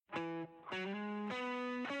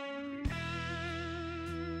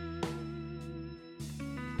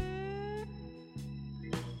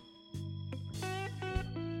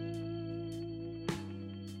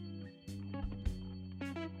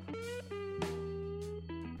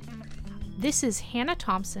This is Hannah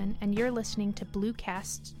Thompson, and you're listening to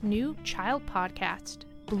Bluecast's new child podcast,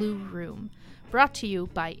 Blue Room, brought to you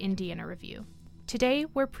by Indiana Review. Today,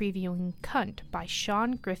 we're previewing Cunt by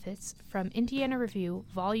Sean Griffiths from Indiana Review,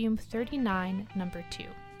 Volume 39, Number 2,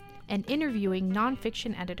 and interviewing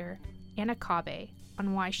nonfiction editor Anna Kabe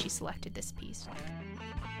on why she selected this piece.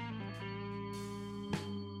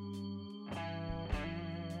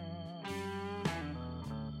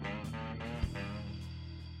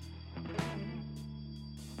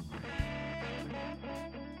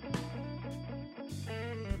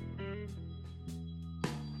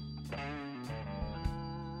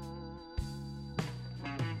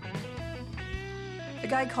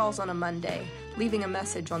 The guy calls on a Monday, leaving a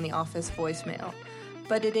message on the office voicemail,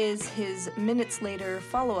 but it is his minutes later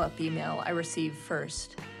follow-up email I receive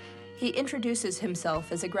first. He introduces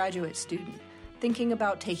himself as a graduate student, thinking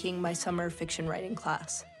about taking my summer fiction writing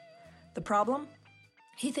class. The problem?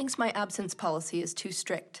 He thinks my absence policy is too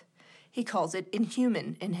strict. He calls it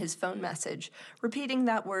inhuman in his phone message, repeating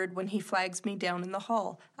that word when he flags me down in the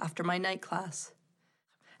hall after my night class.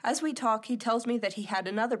 As we talk, he tells me that he had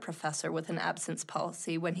another professor with an absence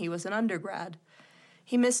policy when he was an undergrad.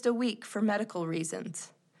 He missed a week for medical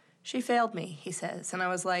reasons. She failed me, he says, and I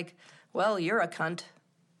was like, well, you're a cunt.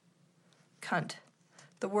 Cunt.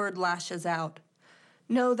 The word lashes out.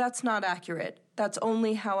 No, that's not accurate. That's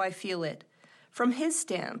only how I feel it. From his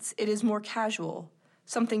stance, it is more casual,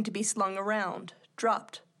 something to be slung around,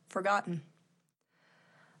 dropped, forgotten.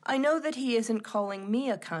 I know that he isn't calling me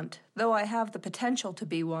a cunt, though I have the potential to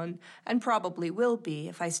be one, and probably will be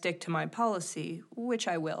if I stick to my policy, which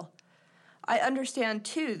I will. I understand,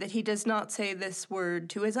 too, that he does not say this word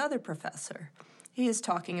to his other professor. He is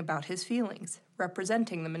talking about his feelings,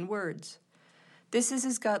 representing them in words. This is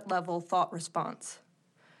his gut-level thought response.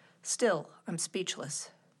 Still, I'm speechless.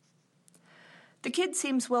 The kid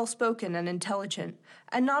seems well-spoken and intelligent,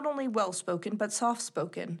 and not only well-spoken but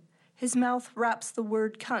soft-spoken. His mouth wraps the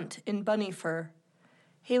word cunt in bunny fur.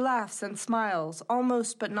 He laughs and smiles,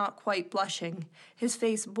 almost but not quite blushing, his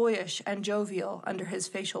face boyish and jovial under his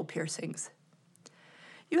facial piercings.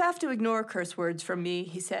 You have to ignore curse words from me,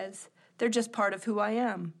 he says. They're just part of who I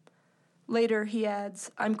am. Later, he adds,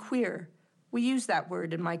 I'm queer. We use that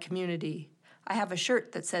word in my community. I have a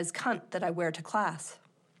shirt that says cunt that I wear to class.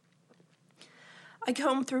 I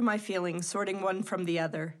comb through my feelings, sorting one from the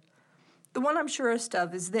other. The one I'm surest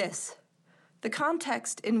of is this. The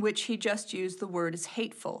context in which he just used the word is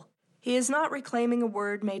hateful. He is not reclaiming a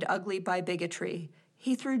word made ugly by bigotry.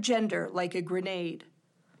 He threw gender like a grenade.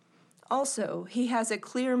 Also, he has a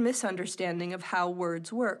clear misunderstanding of how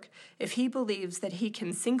words work if he believes that he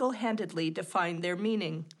can single-handedly define their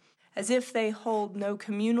meaning, as if they hold no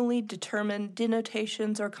communally determined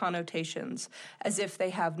denotations or connotations, as if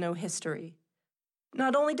they have no history.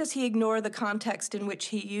 Not only does he ignore the context in which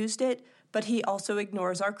he used it, but he also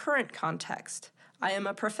ignores our current context. I am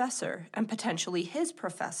a professor, and potentially his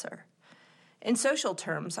professor. In social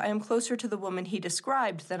terms, I am closer to the woman he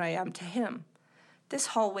described than I am to him. This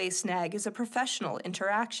hallway snag is a professional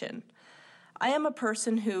interaction. I am a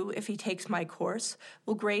person who, if he takes my course,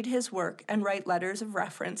 will grade his work and write letters of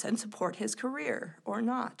reference and support his career, or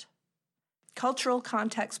not. Cultural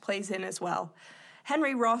context plays in as well.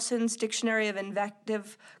 Henry Rawson's Dictionary of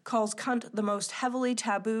Invective calls cunt the most heavily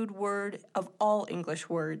tabooed word of all English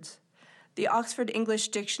words. The Oxford English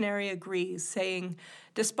Dictionary agrees, saying,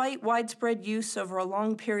 despite widespread use over a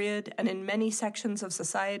long period and in many sections of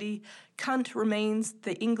society, cunt remains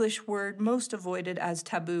the English word most avoided as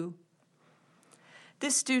taboo.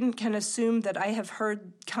 This student can assume that I have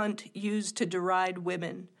heard cunt used to deride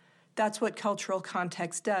women. That's what cultural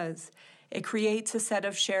context does. It creates a set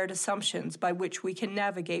of shared assumptions by which we can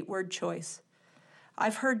navigate word choice.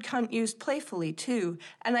 I've heard cunt used playfully, too,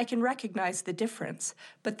 and I can recognize the difference,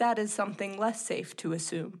 but that is something less safe to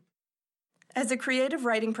assume. As a creative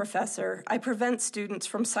writing professor, I prevent students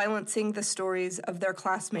from silencing the stories of their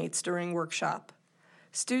classmates during workshop.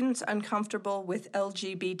 Students uncomfortable with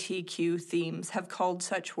LGBTQ themes have called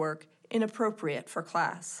such work inappropriate for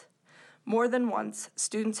class. More than once,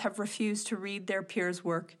 students have refused to read their peers'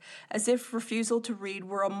 work, as if refusal to read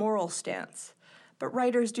were a moral stance. But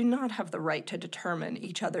writers do not have the right to determine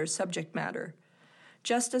each other's subject matter.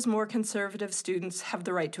 Just as more conservative students have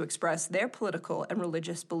the right to express their political and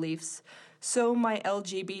religious beliefs, so my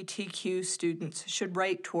LGBTQ students should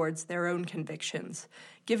write towards their own convictions,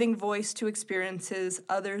 giving voice to experiences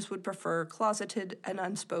others would prefer closeted and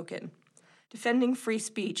unspoken. Defending free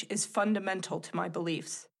speech is fundamental to my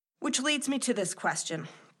beliefs. Which leads me to this question.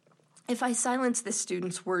 If I silence this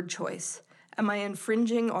student's word choice, am I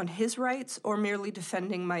infringing on his rights or merely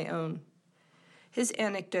defending my own? His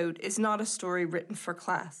anecdote is not a story written for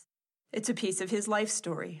class. It's a piece of his life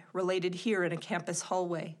story, related here in a campus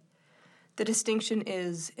hallway. The distinction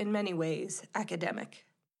is, in many ways, academic.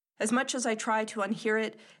 As much as I try to unhear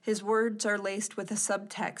it, his words are laced with a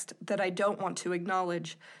subtext that I don't want to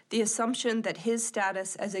acknowledge, the assumption that his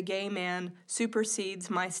status as a gay man supersedes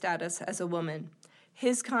my status as a woman.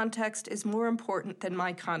 His context is more important than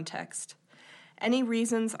my context. Any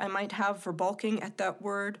reasons I might have for balking at that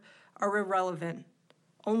word are irrelevant.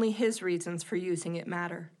 Only his reasons for using it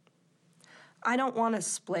matter. I don't want to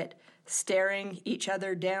split, staring each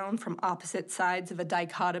other down from opposite sides of a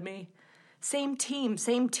dichotomy. Same team,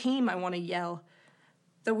 I want to yell.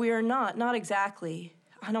 Though we are not exactly.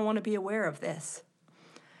 I don't want to be aware of this.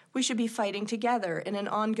 We should be fighting together in an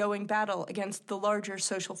ongoing battle against the larger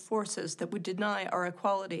social forces that would deny our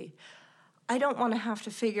equality. I don't want to have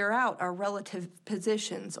to figure out our relative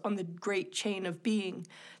positions on the great chain of being,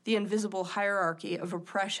 the invisible hierarchy of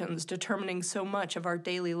oppressions determining so much of our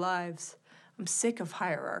daily lives. I'm sick of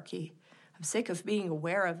hierarchy. I'm sick of being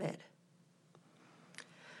aware of it.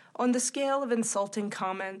 On the scale of insulting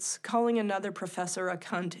comments, calling another professor a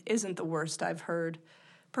cunt isn't the worst I've heard.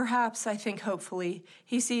 Perhaps, I think hopefully,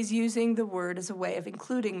 he sees using the word as a way of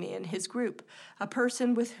including me in his group, a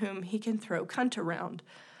person with whom he can throw cunt around.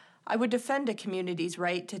 I would defend a community's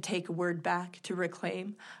right to take a word back, to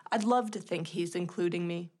reclaim. I'd love to think he's including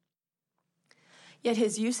me. Yet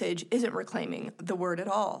his usage isn't reclaiming the word at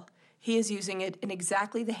all. He is using it in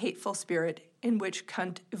exactly the hateful spirit in which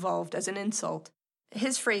cunt evolved as an insult.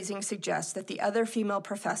 His phrasing suggests that the other female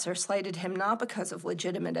professor slighted him not because of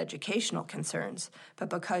legitimate educational concerns, but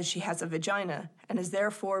because she has a vagina and is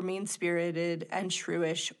therefore mean-spirited and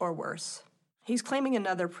shrewish or worse. He's claiming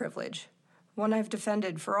another privilege, one I've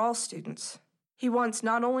defended for all students. He wants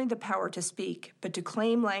not only the power to speak, but to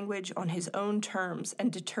claim language on his own terms and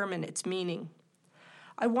determine its meaning.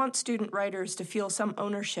 I want student writers to feel some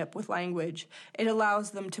ownership with language. It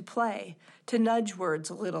allows them to play, to nudge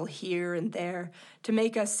words a little here and there, to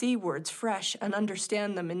make us see words fresh and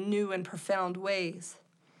understand them in new and profound ways.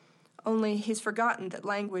 Only he's forgotten that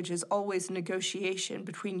language is always a negotiation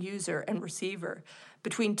between user and receiver,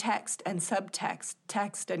 between text and subtext,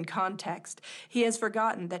 text and context. He has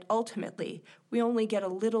forgotten that ultimately we only get a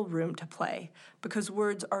little room to play because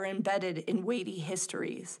words are embedded in weighty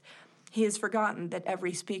histories. He has forgotten that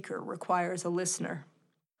every speaker requires a listener.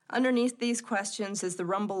 Underneath these questions is the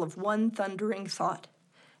rumble of one thundering thought.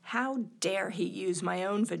 How dare he use my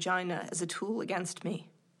own vagina as a tool against me?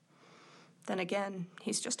 Then again,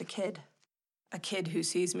 he's just a kid who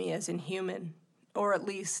sees me as inhuman, or at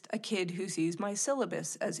least a kid who sees my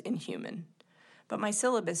syllabus as inhuman. But my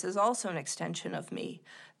syllabus is also an extension of me,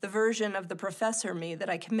 the version of the professor me that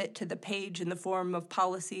I commit to the page in the form of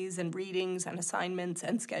policies and readings and assignments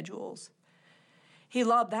and schedules. He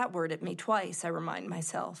lobbed that word at me twice, I remind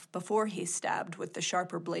myself, before he stabbed with the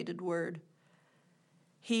sharper-bladed word.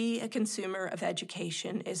 He, a consumer of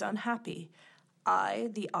education, is unhappy. I,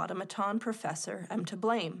 the automaton professor, am to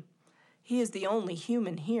blame. He is the only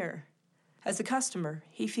human here. As a customer,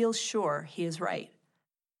 he feels sure he is right.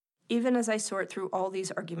 Even as I sort through all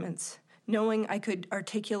these arguments, knowing I could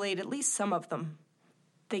articulate at least some of them,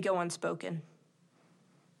 they go unspoken.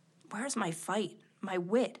 Where's my fight, my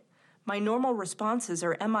wit? My normal responses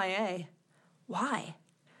are MIA. Why?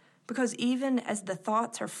 Because even as the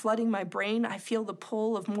thoughts are flooding my brain, I feel the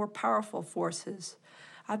pull of more powerful forces.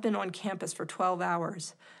 I've been on campus for 12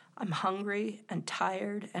 hours. I'm hungry and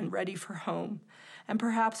tired and ready for home. And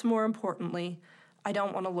perhaps more importantly, I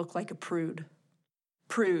don't want to look like a prude.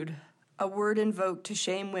 Prude, a word invoked to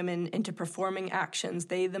shame women into performing actions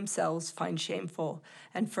they themselves find shameful,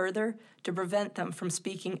 and further, to prevent them from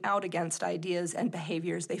speaking out against ideas and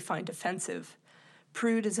behaviors they find offensive.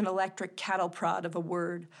 Prude is an electric cattle prod of a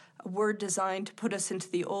word designed to put us into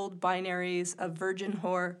the old binaries of virgin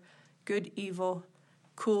whore, good evil,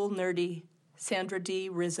 cool nerdy, Sandra D.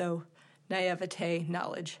 Rizzo, naivete,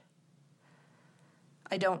 knowledge.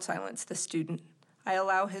 I don't silence the student. I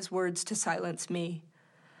allow his words to silence me.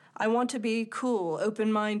 I want to be cool,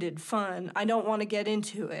 open-minded, fun. I don't want to get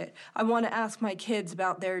into it. I want to ask my kids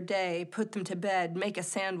about their day, put them to bed, make a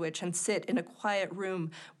sandwich, and sit in a quiet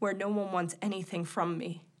room where no one wants anything from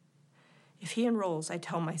me. If he enrolls, I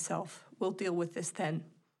tell myself, we'll deal with this then.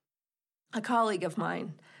 A colleague of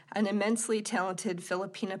mine, an immensely talented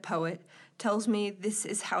Filipina poet, tells me this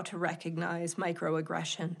is how to recognize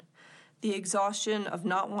microaggression. The exhaustion of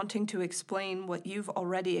not wanting to explain what you've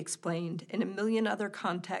already explained in a million other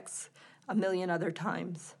contexts, a million other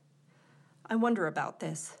times. I wonder about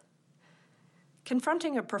this.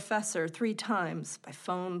 Confronting a professor 3 times, by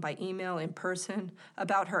phone, by email, in person,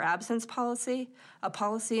 about her absence policy, a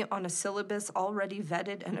policy on a syllabus already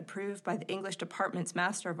vetted and approved by the English Department's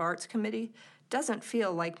Master of Arts Committee, doesn't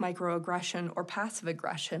feel like microaggression or passive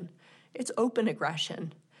aggression. It's open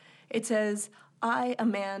aggression. It says, I, a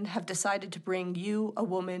man, have decided to bring you, a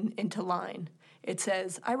woman, into line. It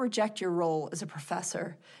says, I reject your role as a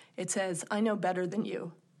professor. It says, I know better than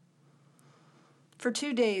you. For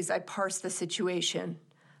 2 days, I parse the situation.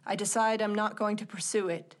 I decide I'm not going to pursue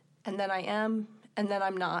it, and then I am, and then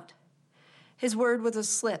I'm not. His word was a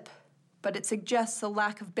slip, but it suggests a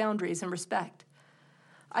lack of boundaries and respect.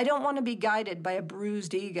 I don't want to be guided by a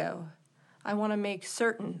bruised ego. I want to make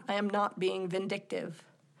certain I am not being vindictive.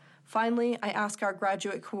 Finally, I ask our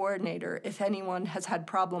graduate coordinator if anyone has had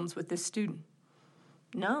problems with this student.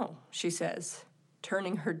 No, she says,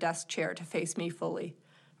 turning her desk chair to face me fully.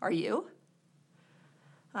 Are you?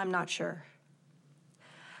 I'm not sure.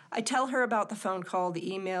 I tell her about the phone call,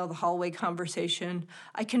 the email, the hallway conversation.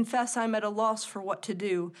 I confess I'm at a loss for what to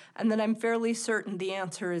do, and that I'm fairly certain the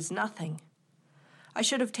answer is nothing. I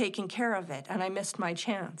should have taken care of it, and I missed my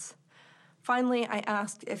chance. Finally, I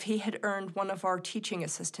asked if he had earned one of our teaching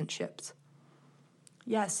assistantships.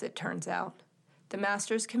 Yes, it turns out. The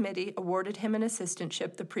Master's Committee awarded him an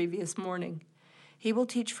assistantship the previous morning. He will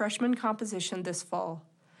teach freshman composition this fall.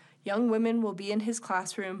 Young women will be in his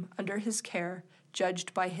classroom, under his care,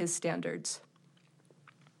 judged by his standards.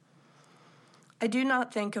 I do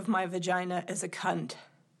not think of my vagina as a cunt.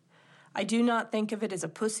 I do not think of it as a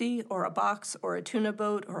pussy, or a box, or a tuna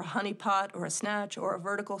boat, or a honeypot, or a snatch, or a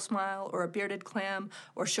vertical smile, or a bearded clam,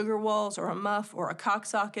 or sugar walls, or a muff, or a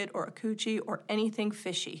cocksocket, or a coochie, or anything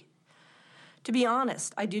fishy. To be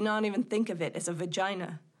honest, I do not even think of it as a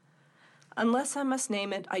vagina. Unless I must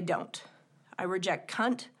name it, I don't. I reject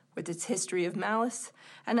cunt, with its history of malice,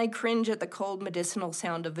 and I cringe at the cold medicinal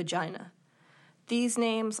sound of vagina. These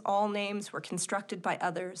names, all names, were constructed by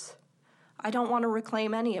others. I don't want to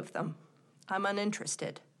reclaim any of them. I'm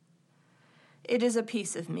uninterested. It is a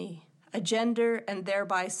piece of me, a gender and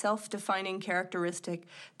thereby self-defining characteristic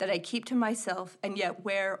that I keep to myself and yet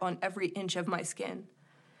wear on every inch of my skin.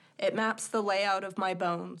 It maps the layout of my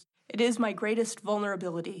bones. It is my greatest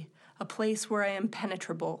vulnerability, a place where I am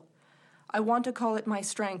penetrable. I want to call it my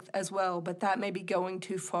strength as well, but that may be going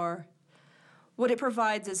too far. What it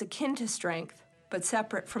provides is akin to strength, but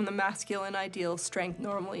separate from the masculine ideal strength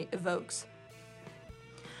normally evokes.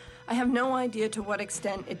 I have no idea to what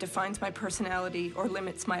extent it defines my personality or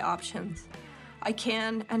limits my options. I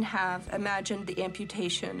can and have imagined the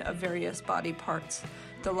amputation of various body parts,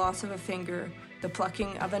 the loss of a finger, the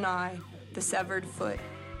plucking of an eye, the severed foot.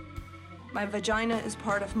 My vagina is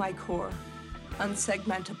part of my core,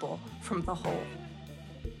 unsegmentable from the whole.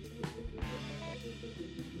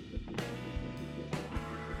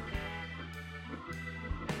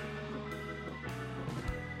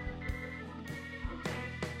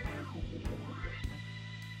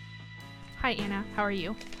 Hi, Anna. How are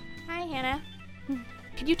you? Hi, Hannah.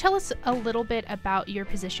 Could you tell us a little bit about your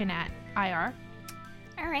position at IR?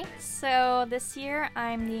 All right, so this year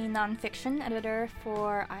I'm the nonfiction editor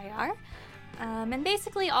for IR. And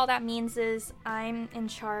basically all that means is I'm in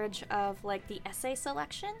charge of like the essay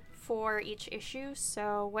selection for each issue.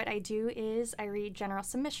 So what I do is I read general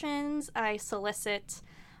submissions, I solicit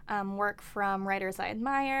work from writers I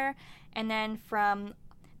admire, and then from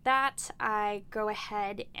that I go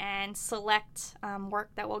ahead and select work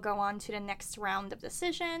that will go on to the next round of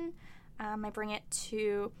decision. I bring it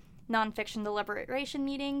to nonfiction deliberation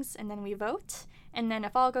meetings, and then we vote. And then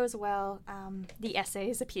if all goes well, the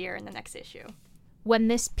essays appear in the next issue. When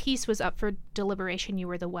this piece was up for deliberation, you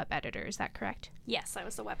were the web editor, is that correct? Yes, I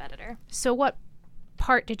was the web editor. So what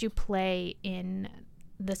part did you play in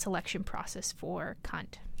the selection process for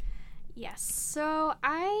Cunt? Yes, so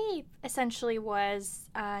I essentially was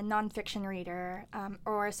a nonfiction reader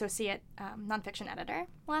or associate nonfiction editor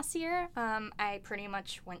last year. I pretty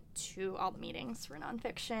much went to all the meetings for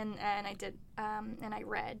nonfiction, and I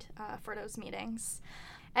read for those meetings.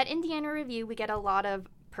 At Indiana Review, we get a lot of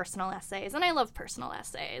personal essays, and I love personal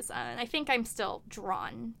essays, and I think I'm still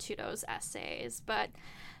drawn to those essays, but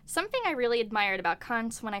something I really admired about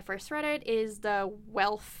Cunt when I first read it is the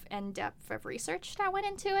wealth and depth of research that went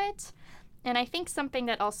into it. And I think something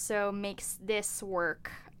that also makes this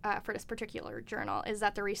work for this particular journal is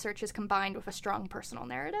that the research is combined with a strong personal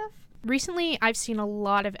narrative. Recently, I've seen a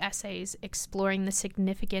lot of essays exploring the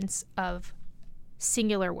significance of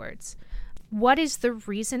singular words. What is the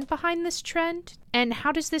reason behind this trend? And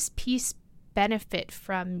how does this piece benefit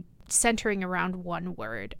from centering around one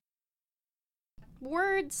word?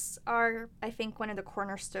 words are, I think, one of the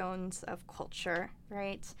cornerstones of culture,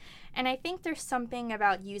 right? And I think there's something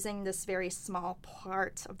about using this very small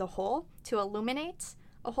part of the whole to illuminate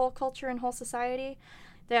a whole culture and whole society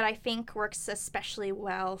that I think works especially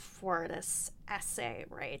well for this essay,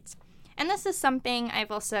 right? And this is something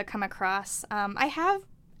I've also come across. I have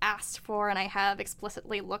asked for and I have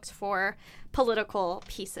explicitly looked for political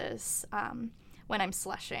pieces when I'm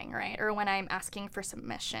slushing, right? Or when I'm asking for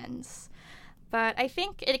submissions. But I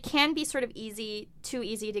think it can be sort of too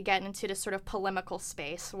easy to get into this sort of polemical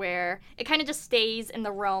space where it kind of just stays in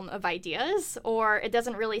the realm of ideas, or it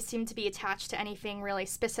doesn't really seem to be attached to anything really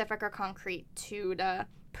specific or concrete to the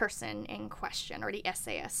person in question or the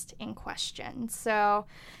essayist in question. So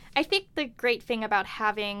I think the great thing about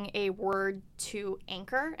having a word to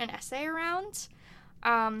anchor an essay around,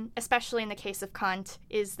 especially in the case of Kant,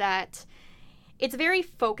 is that it's very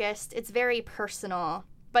focused, it's very personal,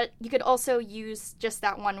 but you could also use just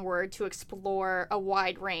that one word to explore a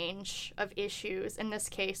wide range of issues. In this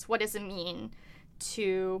case, what does it mean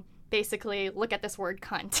to basically look at this word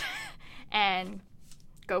cunt and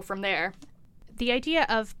go from there? The idea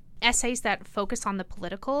of essays that focus on the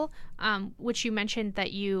political, which you mentioned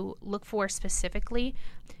that you look for specifically,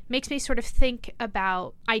 makes me sort of think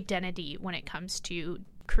about identity when it comes to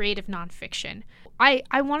creative nonfiction.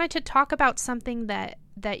 I wanted to talk about something that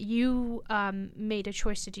you made a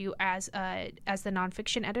choice to do as the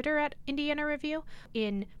nonfiction editor at Indiana Review.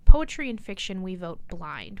 In poetry and fiction, we vote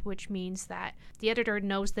blind, which means that the editor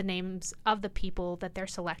knows the names of the people that they're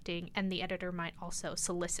selecting, and the editor might also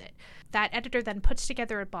solicit. That editor then puts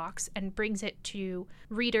together a box and brings it to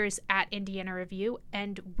readers at Indiana Review,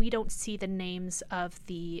 and we don't see the names of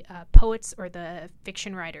the poets or the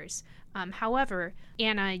fiction writers. However,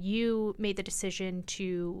 Anna, you made the decision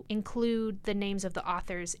to include the names of the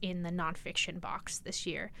authors in the nonfiction box this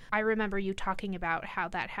year. I remember you talking about how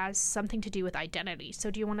that has something to do with identity.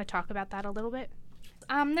 So do you want to talk about that a little bit?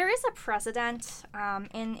 There is a precedent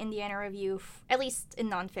in Indiana Review, at least in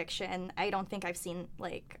nonfiction. I don't think I've seen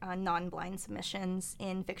non-blind submissions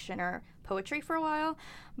in fiction or poetry for a while,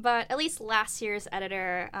 but at least last year's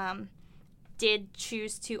editor did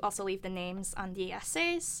choose to also leave the names on the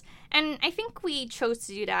essays, and I think we chose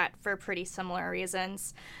to do that for pretty similar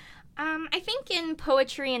reasons. I think in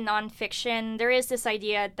poetry and nonfiction, there is this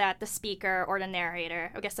idea that the speaker or the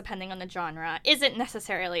narrator, I guess depending on the genre, isn't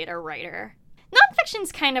necessarily the writer.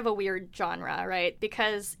 Nonfiction's kind of a weird genre, right?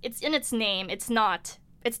 Because it's in its name, it's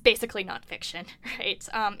basically nonfiction, right?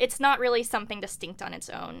 It's not really something distinct on its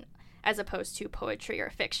own, as opposed to poetry or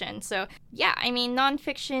fiction. So, yeah, I mean,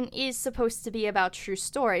 nonfiction is supposed to be about true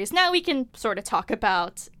stories. Now we can sort of talk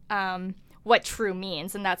about what true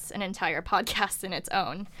means, and that's an entire podcast in its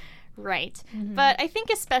own, right? Mm-hmm. But I think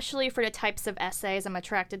especially for the types of essays I'm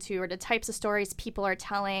attracted to, or the types of stories people are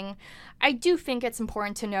telling, I do think it's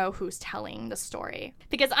important to know who's telling the story.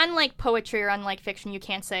 Because unlike poetry or unlike fiction, you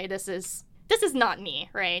can't say this is not me,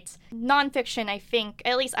 right? Nonfiction, I think,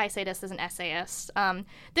 at least I say this as an essayist,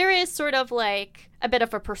 there is sort of like a bit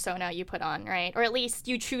of a persona you put on, right? Or at least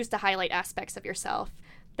you choose to highlight aspects of yourself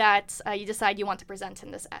that you decide you want to present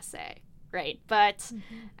in this essay, right? But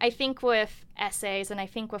I think with essays and I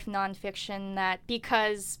think with nonfiction that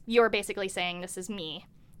because you're basically saying this is me,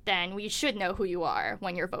 then we should know who you are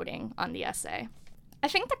when you're voting on the essay. I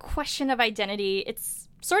think the question of identity, it's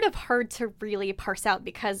sort of hard to really parse out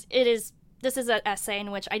because this is an essay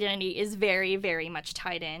in which identity is very, very much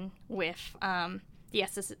tied in with the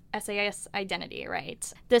essayist's identity,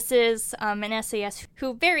 right? This is an essayist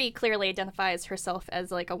who very clearly identifies herself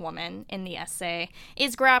as like a woman in the essay,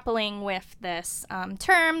 is grappling with this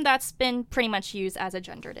term that's been pretty much used as a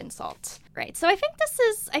gendered insult, right? So I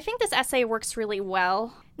think this essay works really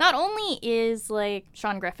well. Not only is like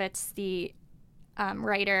Sean Griffiths, the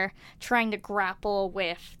writer, trying to grapple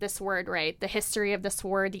with this word, right? The history of this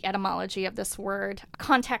word, the etymology of this word,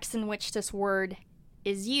 context in which this word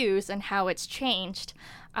is used and how it's changed.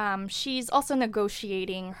 She's also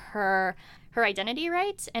negotiating her identity,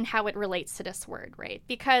 right? And how it relates to this word, right?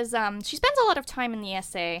 Because she spends a lot of time in the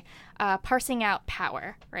essay parsing out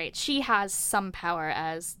power, right? She has some power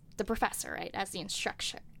as the professor, right? As the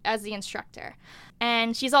instructor.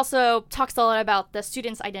 And she's also talks a lot about the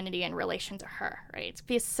student's identity in relation to her, right?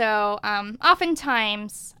 So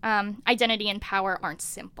oftentimes, identity and power aren't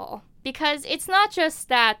simple. Because it's not just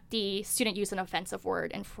that the student used an offensive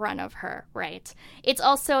word in front of her, right? It's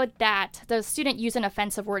also that the student used an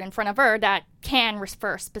offensive word in front of her that can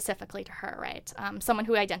refer specifically to her, right? Someone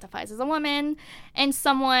who identifies as a woman and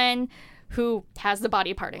someone who has the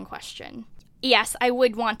body part in question. yes, I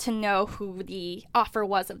would want to know who the author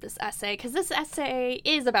was of this essay, because this essay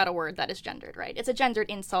is about a word that is gendered, right? It's a gendered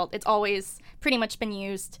insult. It's always pretty much been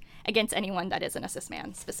used against anyone that isn't a cis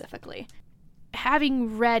man specifically.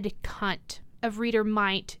 Having read Cunt, a reader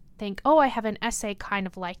might think, oh, I have an essay kind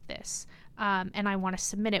of like this, and I want to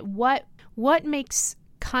submit it. What makes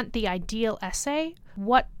Cunt the ideal essay?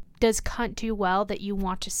 What does Cunt do well that you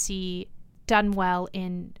want to see done well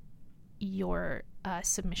in your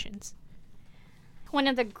submissions? One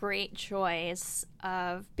of the great joys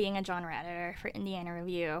of being a genre editor for Indiana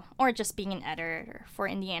Review, or just being an editor for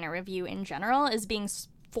Indiana Review in general, is being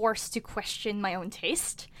forced to question my own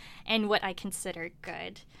taste and what I consider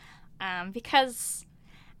good. Because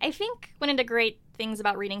I think one of the great things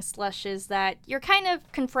about reading slush is that you're kind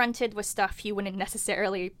of confronted with stuff you wouldn't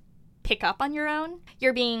necessarily pick up on your own.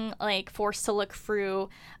 You're being forced to look through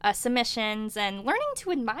submissions and learning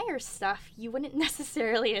to admire stuff you wouldn't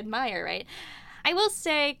necessarily admire, right? I will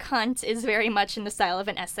say Cunt is very much in the style of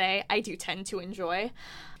an essay I do tend to enjoy.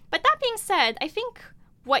 But that being said, I think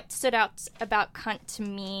what stood out about Cunt to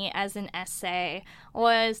me as an essay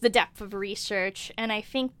was the depth of research, and I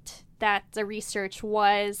think that the research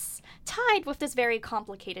was tied with this very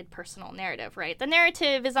complicated personal narrative, right? The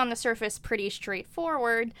narrative is on the surface pretty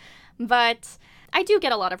straightforward, but I do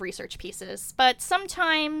get a lot of research pieces, but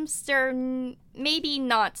sometimes they're maybe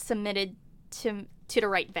not submitted to the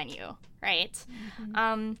right venue, right?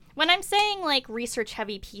 Mm-hmm. When I'm saying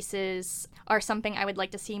research-heavy pieces are something I would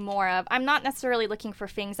like to see more of, I'm not necessarily looking for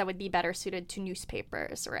things that would be better suited to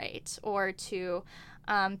newspapers, right? Or to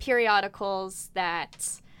periodicals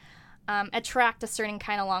that attract a certain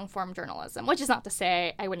kind of long-form journalism, which is not to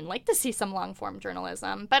say I wouldn't like to see some long-form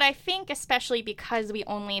journalism, but I think especially because we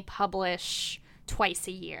only publish twice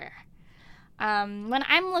a year. When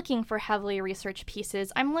I'm looking for heavily researched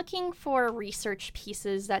pieces, I'm looking for research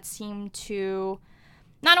pieces that seem to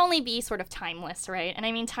not only be sort of timeless, right? And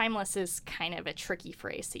I mean, timeless is kind of a tricky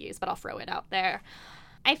phrase to use, but I'll throw it out there.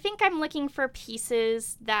 I think I'm looking for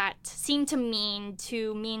pieces that seem to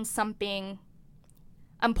mean something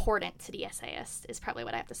important to the essayist, is probably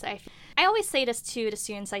what I have to say. I always say this to the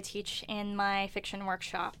students I teach in my fiction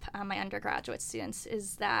workshop, my undergraduate students,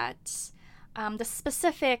 is that the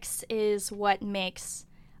specifics is what makes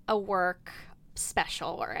a work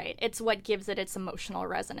special, right? It's what gives it its emotional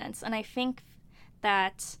resonance. And I think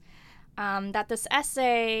that that this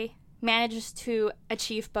essay manages to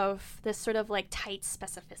achieve both this sort of tight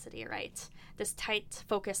specificity, right? This tight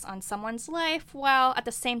focus on someone's life while at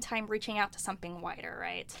the same time reaching out to something wider,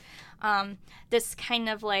 right? This kind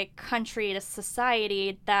of country, this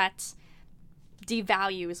society that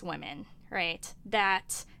devalues women, right?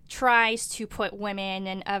 That tries to put women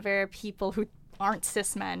and other people who aren't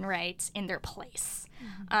cis men, right, in their place.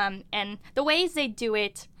 Mm-hmm. And the ways they do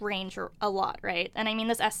it range a lot, right? And I mean,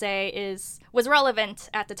 this essay was relevant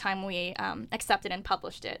at the time we accepted and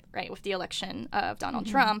published it, right, with the election of Donald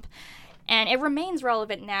mm-hmm. Trump. And it remains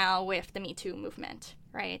relevant now with the Me Too movement,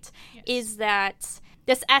 right? Yes. Is that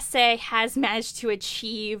this essay has managed to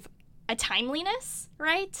achieve a timeliness,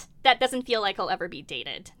 right, that doesn't feel like it'll ever be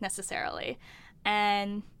dated necessarily.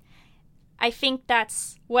 And I think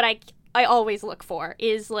that's what I always look for,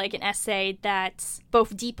 is an essay that's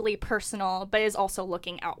both deeply personal but is also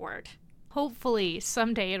looking outward. Hopefully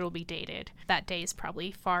someday it'll be dated. That day is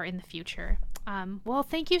probably far in the future. Well,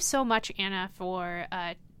 thank you so much, Anna, for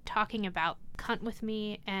talking about Cunt with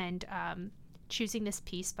me and choosing this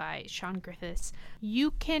piece by Sian Griffiths. You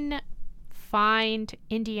can find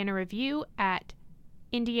Indiana Review at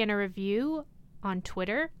Indiana Review on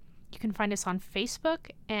Twitter. You can find us on Facebook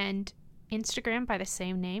and Instagram by the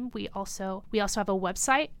same name. We also have a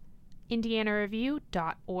website,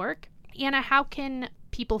 indianareview.org. Anna, how can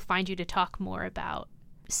people find you to talk more about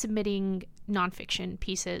submitting nonfiction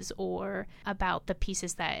pieces or about the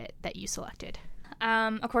pieces that you selected?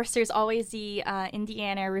 Of course, there's always the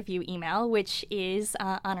Indiana Review email, which is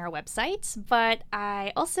on our website, but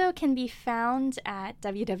I also can be found at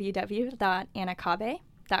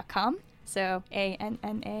www.annacabe.com, so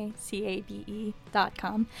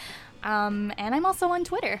ANNACABE.com. And I'm also on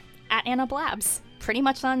Twitter, at Anna Blabs, pretty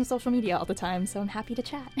much on social media all the time, so I'm happy to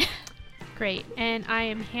chat. Great. And I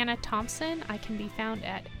am Hannah Thompson. I can be found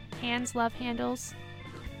at Hands Love Handles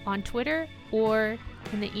on Twitter or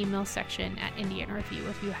in the email section at Indiana Review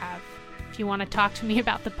if you want to talk to me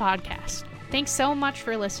about the podcast. Thanks so much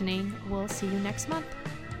for listening. We'll see you next month.